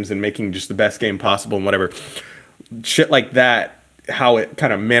games and making just the best game possible and whatever shit like that, how it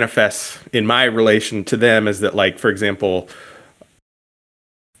kind of manifests in my relation to them is that, like, for example,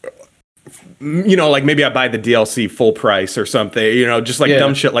 you know, like maybe I buy the DLC full price or something, you know, just like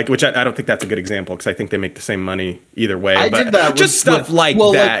dumb shit, like, which I don't think that's a good example because I think they make the same money either way. I but did that just stuff like that,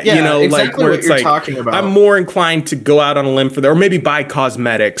 like, you know, exactly like where what it's you're like, talking about. I'm more inclined to go out on a limb for that, or maybe buy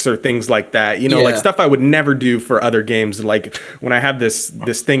cosmetics or things like that, you know, like stuff I would never do for other games. Like when I have this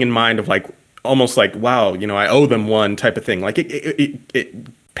thing in mind of like, almost like, wow, you know, I owe them one type of thing. Like it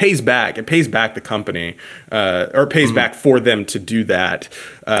pays back. It pays back the company, or pays back for them to do that.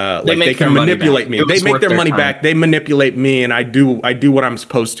 Like they can manipulate me. They make their money back. They manipulate me, and I do what I'm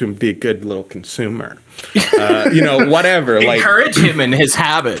supposed to and be a good little consumer. You know, whatever. Like encourage him in his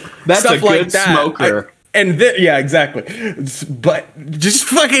habit. That's a good smoker. Yeah, exactly. But just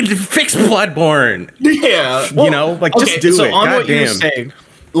fucking fix Bloodborne. Yeah, well, you know, like just do it. On God what damn. you're saying,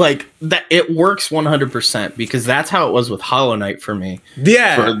 like that, it works 100% because that's how it was with Hollow Knight for me.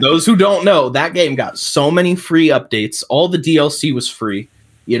 Yeah. For those who don't know, that game got so many free updates. All the DLC was free.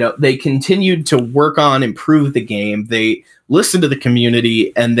 You know, they continued to work on improve the game. They listened to the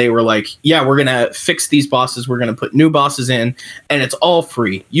community and they were like, yeah, we're gonna fix these bosses. We're gonna put new bosses in, and it's all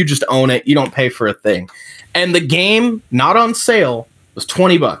free. You just own it. You don't pay for a thing. And the game, not on sale, was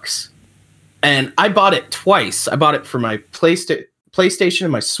 $20. And I bought it twice. I bought it for my PlayStation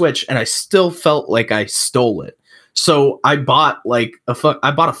and my Switch, and I still felt like I stole it. So I bought like a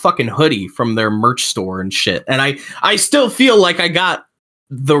fucking hoodie from their merch store and shit. And I still feel like I got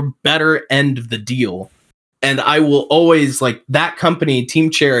the better end of the deal. And I will always, like, that company, Team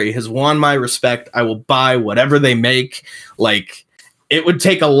Cherry, has won my respect. I will buy whatever they make. Like, it would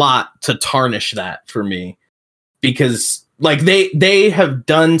take a lot to tarnish that for me, because like they have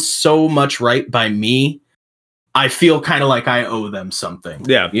done so much right by me. I feel kind of like I owe them something.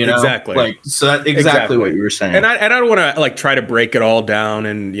 Yeah, you know? exactly. Like, so that's exactly what you were saying. And I don't want to like try to break it all down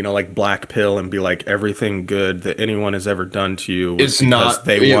and, you know, like black pill and be like everything good that anyone has ever done to you was it's not.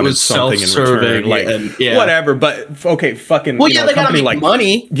 They wanted something in return, like whatever. But okay, fucking. Well, you know, they gotta make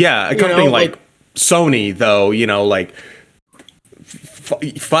money. Yeah, a company like Sony, though, you know, like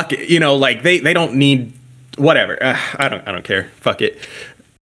fuck it, you know, like they don't need whatever. I don't care. Fuck it.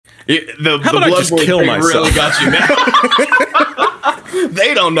 How about I just kill myself? Really got you now.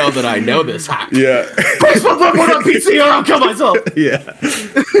 They don't know that I know this hack. Yeah. Please put Bloodborne on PC or I'll kill myself. Yeah.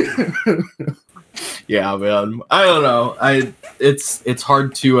 Yeah, man. I don't know. It's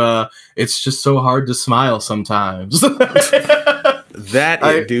hard to it's just so hard to smile sometimes.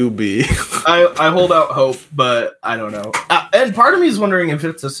 That do be. I hold out hope, but I don't know. And part of me is wondering if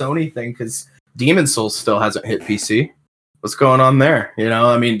it's a Sony thing, because Demon's Souls still hasn't hit PC. What's going on there? You know,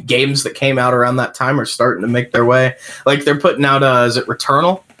 I mean, games that came out around that time are starting to make their way. Like they're putting out, is it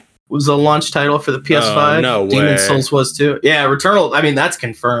Returnal? Was a launch title for the PS5. No way. Demon's Souls was too. Yeah, Returnal. I mean, that's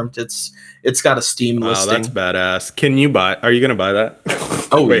confirmed. It's got a Steam listing. That's badass. Can you buy? Are you gonna buy that?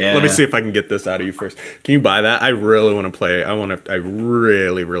 Oh wait, yeah. Let me see if I can get this out of you first. Can you buy that? I really want to play. I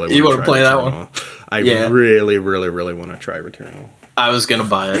really want to. You want to play that one? I really want to try Returnal. I was gonna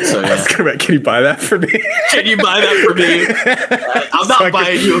buy it, so yeah. Can you buy that for me? Can you buy that for me? I'm not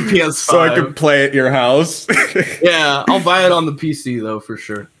buying you a PS5. So I can play at your house. Yeah, I'll buy it on the PC though, for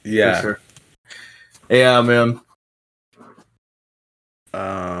sure. Yeah. For sure. Yeah, man.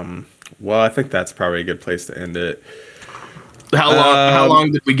 Well, I think that's probably a good place to end it. How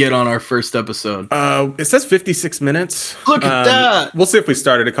long did we get on our first episode? It says 56 minutes. Look at that. We'll see if we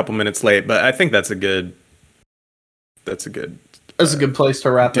started a couple minutes late, but I think that's a good place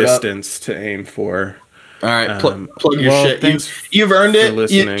to wrap it up. Distance to aim for. All right, plug your well, shit. thanks You've earned for it.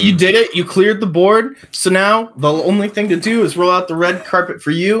 listening. You did it. You cleared the board. So now the only thing to do is roll out the red carpet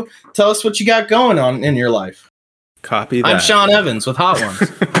for you. Tell us what you got going on in your life. Copy that. I'm Sean Evans with Hot Ones.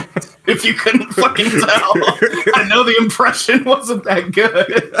 If you couldn't fucking tell, I know the impression wasn't that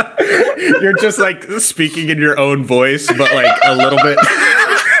good. You're just like speaking in your own voice, but like a little bit,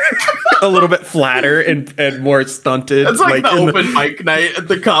 a little bit flatter and more stunted. It's like the open mic night at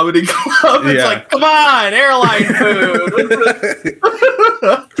the comedy club. It's like, come on, airline food.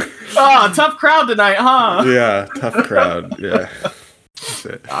 Oh, tough crowd tonight, huh? Yeah, tough crowd. Yeah. That's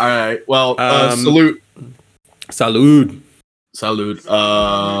it. All right. Well, salute. Salud. Salute.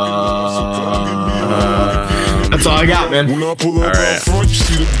 That's all I got, man. When I pull up out front, you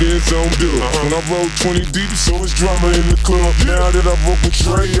see the Benz on bill. When I roll 20 deep, so it's drama in the club. Now that I roll with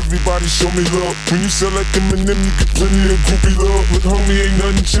Trey, everybody show me love. When you select Eminem, you get plenty of groupie love. Look, homie, ain't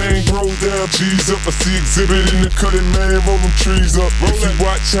nothing changed. Roll down, cheese up. I see exhibit in the cutting, man. Roll them trees up. If you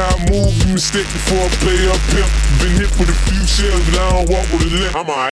watch how I move, you mistake before I play up pimp. Been hit with a few shells, but I don't walk with a limp. I'm alright.